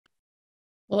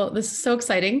Well, this is so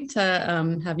exciting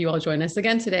to have you all join us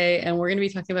again today. And we're going to be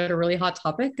talking about a really hot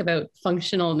topic about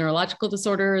functional neurological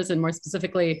disorders and more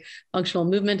specifically functional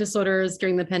movement disorders.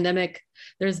 During the pandemic,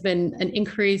 there's been an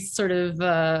increased sort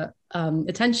of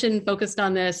attention focused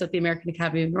on this at the American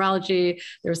Academy of Neurology.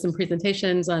 There were some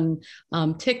presentations on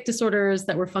tic disorders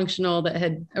that were functional that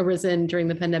had arisen during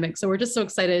the pandemic. So we're just so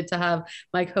excited to have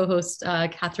my co-host,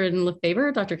 Kathrin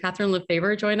LaFaver, Dr. Kathrin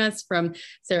LaFaver, join us from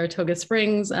Saratoga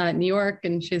Springs, New York.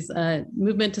 And she's a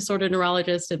movement disorder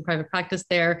neurologist in private practice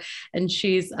there. And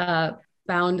she's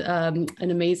found an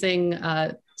amazing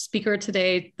speaker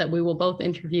today that we will both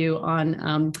interview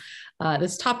on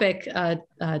this topic,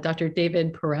 Dr.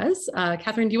 David Perez.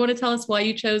 Kathrin, do you want to tell us why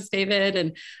you chose David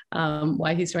and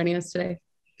why he's joining us today?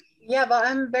 Yeah, well,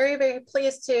 I'm very, very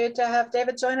pleased to have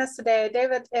David join us today.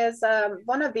 David is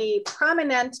one of the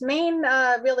prominent main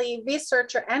really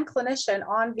researcher and clinician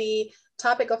on the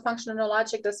topic of functional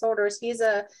neurologic disorders. He's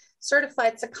a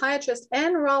certified psychiatrist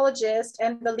and neurologist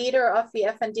and the leader of the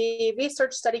F&D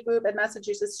research study group at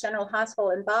Massachusetts General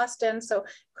Hospital in Boston. So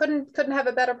couldn't have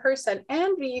a better person.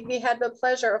 And we had the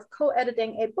pleasure of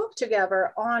co-editing a book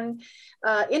together on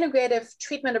integrative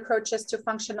treatment approaches to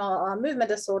functional movement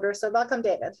disorders. So welcome,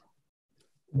 David.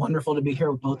 Wonderful to be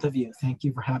here with both of you. Thank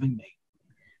you for having me.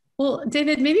 Well,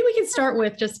 David, maybe we can start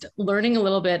with just learning a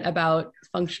little bit about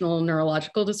functional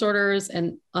neurological disorders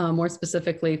and more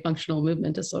specifically functional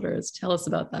movement disorders. Tell us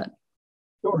about that.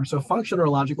 Sure. So functional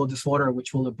neurological disorder,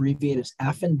 which we'll abbreviate as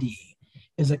F&D,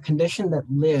 is a condition that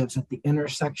lives at the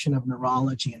intersection of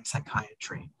neurology and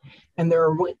psychiatry. And there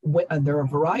are a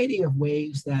variety of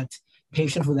ways that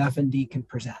patients with F&D can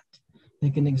present.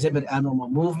 They can exhibit abnormal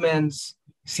movements,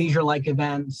 seizure-like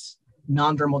events,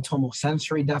 non-dermal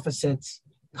tomosensory deficits,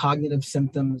 cognitive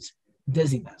symptoms,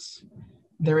 dizziness.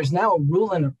 There is now a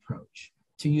rule-in approach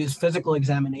to use physical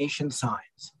examination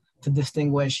signs to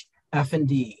distinguish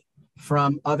F&D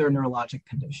from other neurologic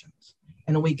conditions.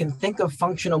 And we can think of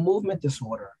functional movement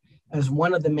disorder as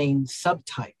one of the main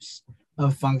subtypes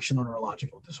of functional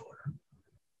neurological disorder.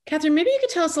 Kathrin, maybe you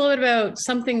could tell us a little bit about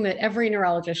something that every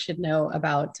neurologist should know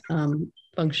about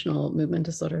functional movement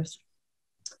disorders.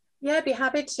 Yeah, I'd be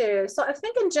happy to. So I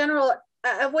think in general,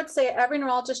 I would say every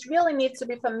neurologist really needs to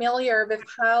be familiar with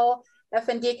how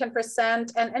F&D can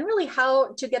present and really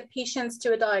how to get patients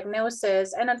to a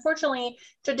diagnosis. And unfortunately,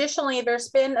 traditionally, there's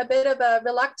been a bit of a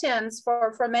reluctance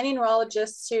for many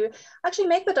neurologists to actually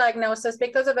make the diagnosis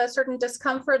because of a certain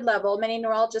discomfort level. Many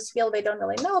neurologists feel they don't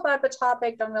really know about the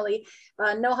topic, don't really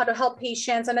know how to help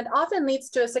patients. And it often leads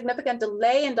to a significant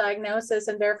delay in diagnosis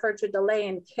and therefore to delay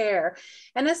in care.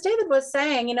 And as David was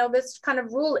saying, you know, this kind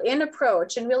of rule-in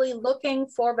approach and really looking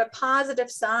for the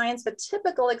positive signs, the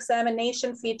typical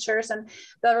examination features, and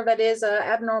whether that is an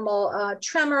abnormal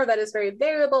tremor that is very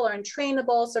variable or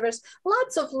untrainable. So there's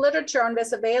lots of literature on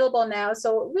this available now.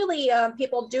 So really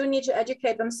people do need to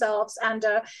educate themselves, and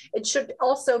it should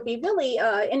also be really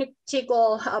an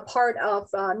integral part of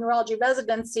neurology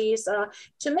residencies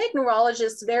to make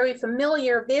neurologists very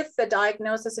familiar with the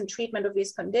diagnosis and treatment of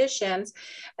these conditions.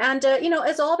 And you know,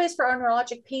 as always for our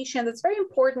neurologic patients, it's very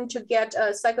important to get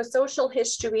a psychosocial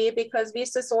history because these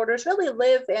disorders really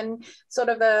live in sort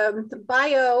of a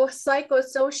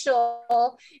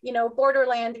psychosocial, you know,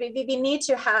 borderland. We need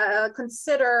to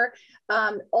consider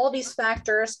all these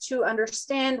factors to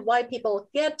understand why people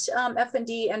get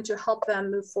F&D and to help them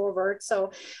move forward.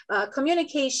 So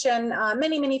communication,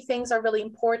 many things are really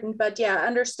important, but yeah,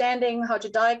 understanding how to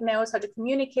diagnose, how to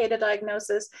communicate a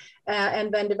diagnosis,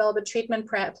 and then develop a treatment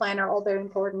plan are all very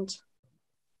important.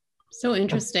 So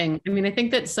interesting. I mean, I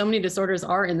think that so many disorders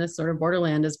are in this sort of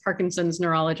borderland. As Parkinson's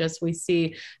neurologists, we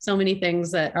see so many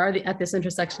things that are at this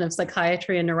intersection of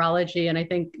psychiatry and neurology. And I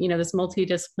think, you know, this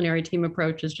multidisciplinary team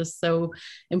approach is just so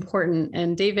important.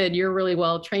 And David, you're really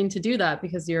well trained to do that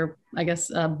because you're, I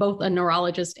guess, both a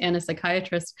neurologist and a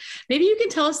psychiatrist. Maybe you can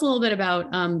tell us a little bit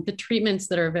about the treatments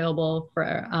that are available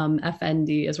for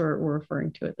FND, as we're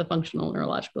referring to it, the functional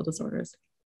neurological disorders.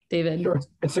 David? Sure,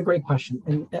 it's a great question.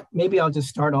 And maybe I'll just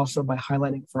start also by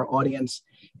highlighting for our audience,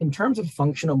 in terms of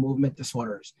functional movement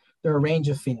disorders, there are a range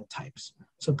of phenotypes.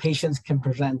 So patients can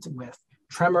present with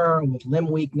tremor, with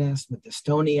limb weakness, with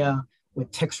dystonia,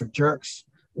 with tics or jerks,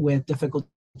 with difficulty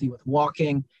with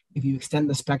walking. If you extend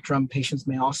the spectrum, patients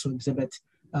may also exhibit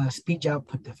speech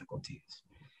output difficulties.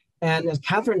 And as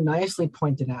Kathrin nicely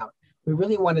pointed out, we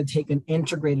really want to take an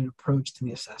integrated approach to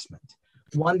the assessment.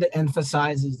 One that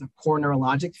emphasizes the core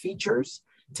neurologic features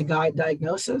to guide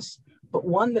diagnosis, but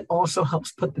one that also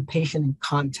helps put the patient in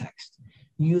context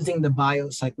using the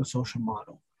biopsychosocial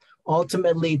model,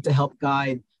 ultimately to help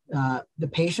guide the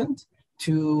patient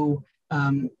to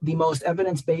the most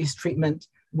evidence-based treatment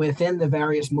within the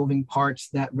various moving parts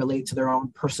that relate to their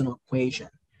own personal equation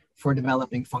for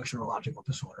developing functional neurological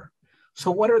disorder.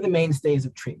 So what are the mainstays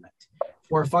of treatment?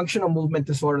 For functional movement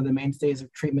disorder, the mainstays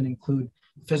of treatment include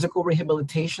physical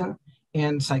rehabilitation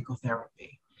and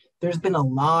psychotherapy. There's been a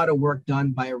lot of work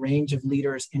done by a range of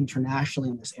leaders internationally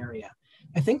in this area.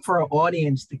 I think for our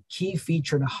audience, the key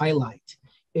feature to highlight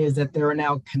is that there are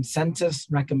now consensus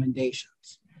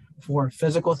recommendations for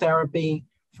physical therapy,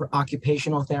 for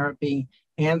occupational therapy,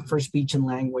 and for speech and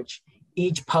language,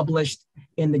 each published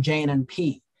in the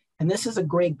JNNP. And this is a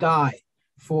great guide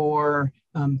for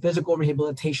physical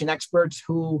rehabilitation experts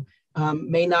who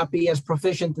may not be as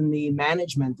proficient in the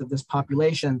management of this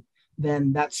population.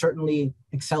 Then that certainly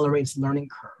accelerates the learning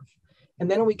curve. And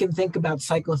then we can think about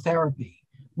psychotherapy,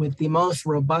 with the most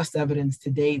robust evidence to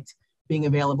date being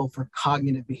available for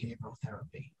cognitive behavioral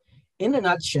therapy. In a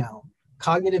nutshell,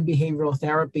 cognitive behavioral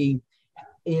therapy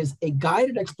is a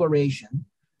guided exploration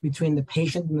between the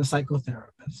patient and the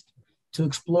psychotherapist to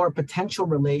explore potential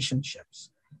relationships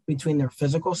between their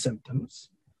physical symptoms,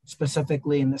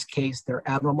 specifically in this case, their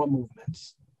abnormal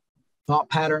movements, thought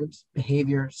patterns,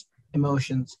 behaviors,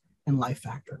 emotions, and life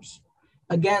factors.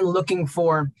 Again, looking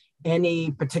for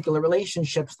any particular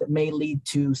relationships that may lead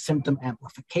to symptom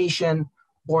amplification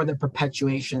or the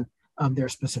perpetuation of their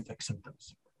specific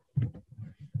symptoms.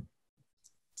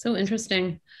 So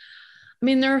interesting. I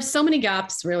mean, there are so many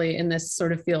gaps really in this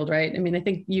sort of field, right? I mean, I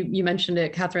think you mentioned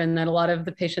it, Kathrin, that a lot of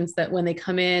the patients that when they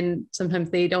come in,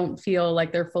 sometimes they don't feel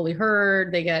like they're fully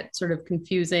heard. They get sort of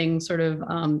confusing sort of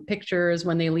pictures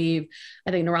when they leave.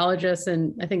 I think neurologists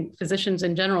and I think physicians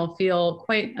in general feel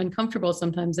quite uncomfortable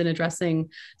sometimes in addressing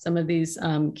some of these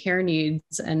care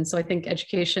needs. And so I think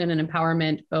education and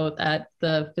empowerment, both at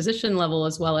the physician level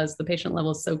as well as the patient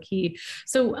level, is so key.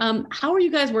 So how are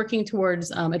you guys working towards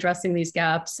addressing these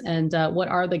gaps, and what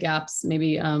are the gaps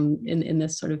maybe in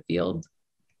this sort of field?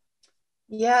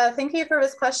 Yeah, thank you for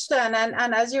this question.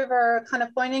 And as you were kind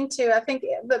of pointing to, I think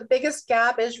the biggest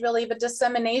gap is really the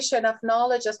dissemination of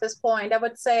knowledge at this point. I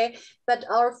would say that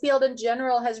our field in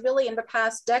general has really in the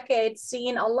past decade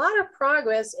seen a lot of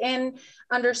progress in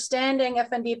understanding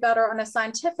FND better on a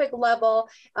scientific level,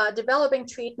 developing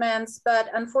treatments. But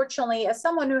unfortunately, as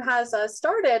someone who has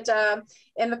started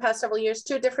in the past several years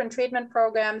 2 different treatment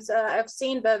programs, I've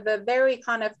seen the very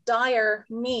kind of dire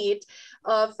need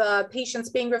of patients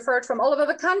being referred from all over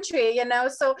the country, you know.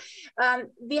 So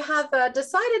we have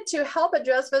decided to help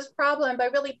address this problem by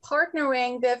really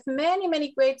partnering with many,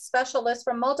 many great specialists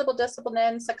from multiple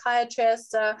disciplines,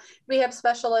 psychiatrists, rehab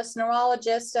specialists,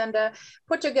 neurologists, and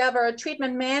put together a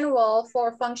treatment manual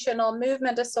for functional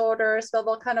movement disorders. So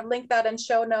we'll kind of link that in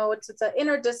show notes. It's an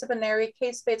interdisciplinary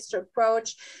case-based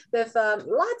approach with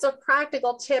lots of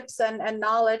practical tips and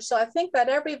knowledge. So I think that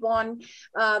everyone,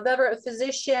 whether a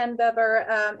physician, whether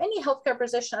any healthcare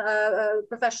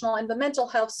professional in the mental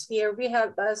health sphere,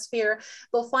 rehab sphere,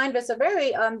 will find this a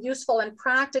very useful and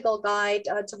practical guide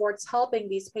towards helping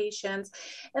these patients.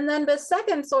 And then the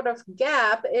second sort of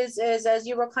gap is as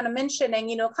you were kind of mentioning,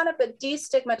 you know, kind of the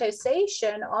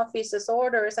destigmatization of these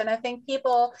disorders. And I think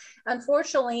people,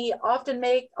 unfortunately, often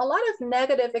make a lot of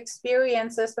negative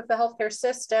experiences with the healthcare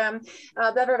system,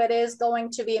 whether it is going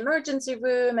to the emergency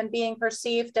room and being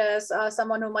perceived as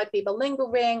someone who might be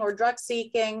malingering or drug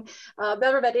seeking,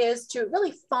 whether that is to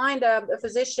really find a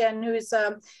physician who's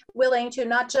willing to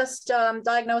not just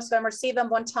diagnose them or see them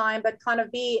one time, but kind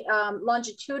of be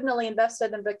longitudinally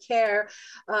invested in the care.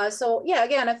 So yeah,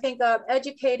 again, I think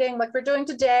educating like we're doing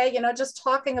today, you know, just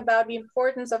talking about the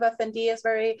importance of FND is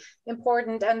very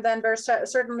important. And then there's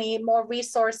certainly more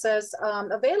resources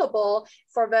available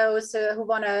for those who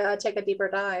want to take a deeper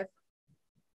dive.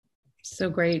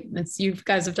 So great. You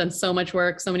guys have done so much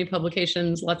work, so many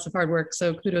publications, lots of hard work.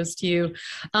 So kudos to you.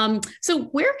 So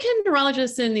where can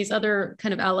neurologists and these other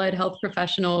kind of allied health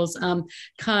professionals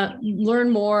learn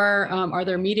more? Are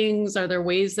there meetings? Are there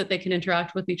ways that they can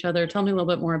interact with each other? Tell me a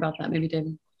little bit more about that, maybe,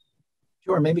 David.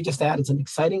 Sure. Maybe just add, it's an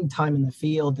exciting time in the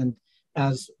field. And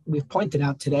as we've pointed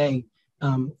out today,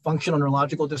 functional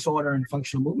neurological disorder and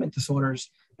functional movement disorders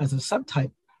as a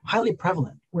subtype, highly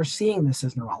prevalent. We're seeing this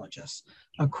as neurologists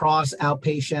across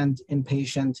outpatient,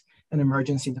 inpatient, and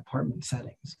emergency department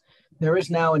settings. There is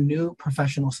now a new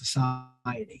professional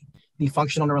society, the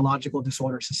Functional Neurological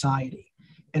Disorder Society,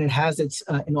 and it has its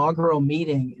inaugural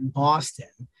meeting in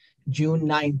Boston, June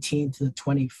 19th to the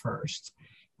 21st.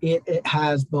 It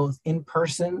has both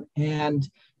in-person and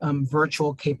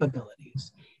virtual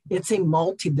capabilities. It's a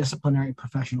multidisciplinary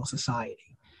professional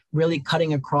society, really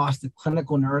cutting across the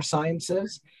clinical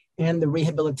neurosciences and the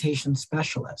rehabilitation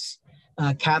specialists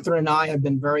Kathrin and I have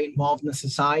been very involved in the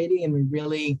society, and we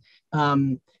really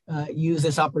use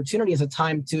this opportunity as a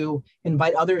time to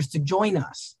invite others to join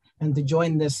us and to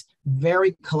join this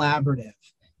very collaborative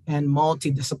and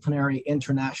multidisciplinary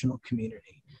international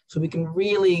community. So we can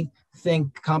really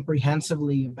think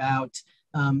comprehensively about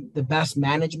the best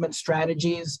management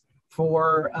strategies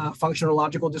for functional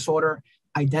neurological disorder,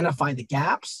 identify the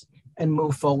gaps, and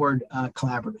move forward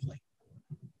collaboratively.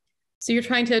 So you're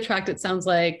trying to attract, it sounds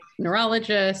like,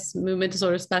 neurologists, movement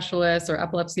disorder specialists, or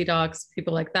epilepsy docs,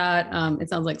 people like that. It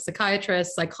sounds like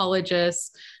psychiatrists,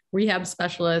 psychologists, rehab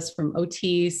specialists from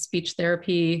OT, speech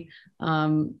therapy,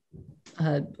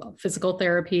 physical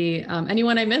therapy.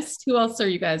 Anyone I missed? Who else are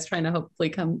you guys trying to hopefully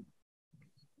come?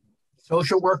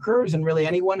 Social workers, and really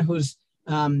anyone who's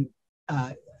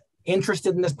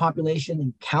interested in this population,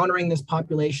 encountering this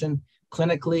population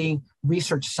clinically,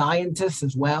 research scientists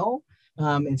as well.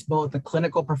 It's both a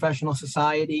clinical professional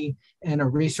society and a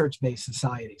research-based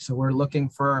society. So we're looking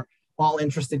for all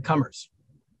interested comers.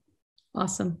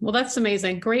 Awesome. Well, that's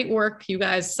amazing. Great work, you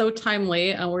guys. So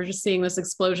timely. We're just seeing this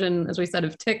explosion, as we said,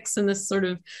 of tics in this sort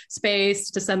of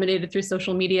space disseminated through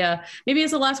social media. Maybe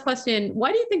as a last question,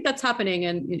 why do you think that's happening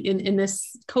in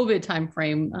this COVID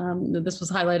timeframe? This was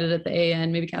highlighted at the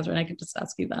AN. Maybe Kathrin, I could just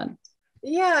ask you that.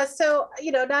 Yeah, so,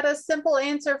 not a simple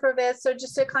answer for this. So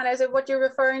just to kind of say what you're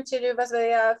referring to was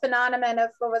a phenomenon of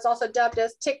what was also dubbed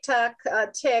as tic-tac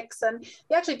tics. And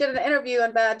we actually did an interview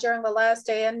on that during the last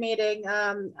AN meeting.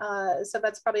 So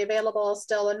that's probably available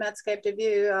still in Medscape to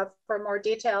view for more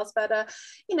details. But,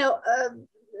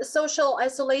 social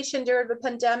isolation during the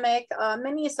pandemic,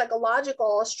 many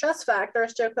psychological stress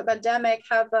factors during the pandemic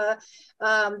have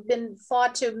been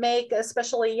thought to make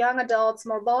especially young adults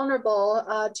more vulnerable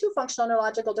to functional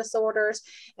neurological disorders.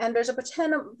 And there's a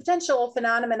potential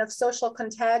phenomenon of social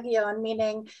contagion,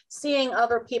 meaning seeing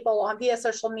other people via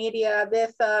social media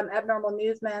with abnormal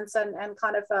movements and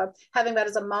kind of having that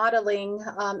as a modeling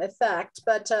effect.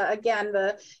 But again,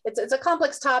 it's a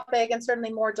complex topic and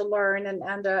certainly more to learn.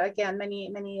 And again, many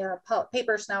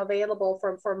papers now available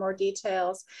for more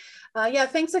details. Yeah,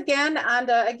 thanks again. And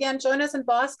again, join us in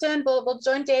Boston. We'll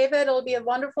join David. It'll be a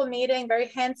wonderful meeting, very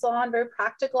hands-on, very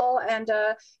practical. And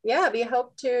yeah, we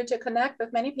hope to connect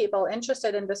with many people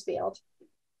interested in this field.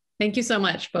 Thank you so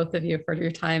much, both of you, for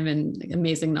your time and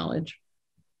amazing knowledge.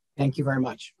 Thank you very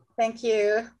much. Thank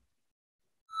you.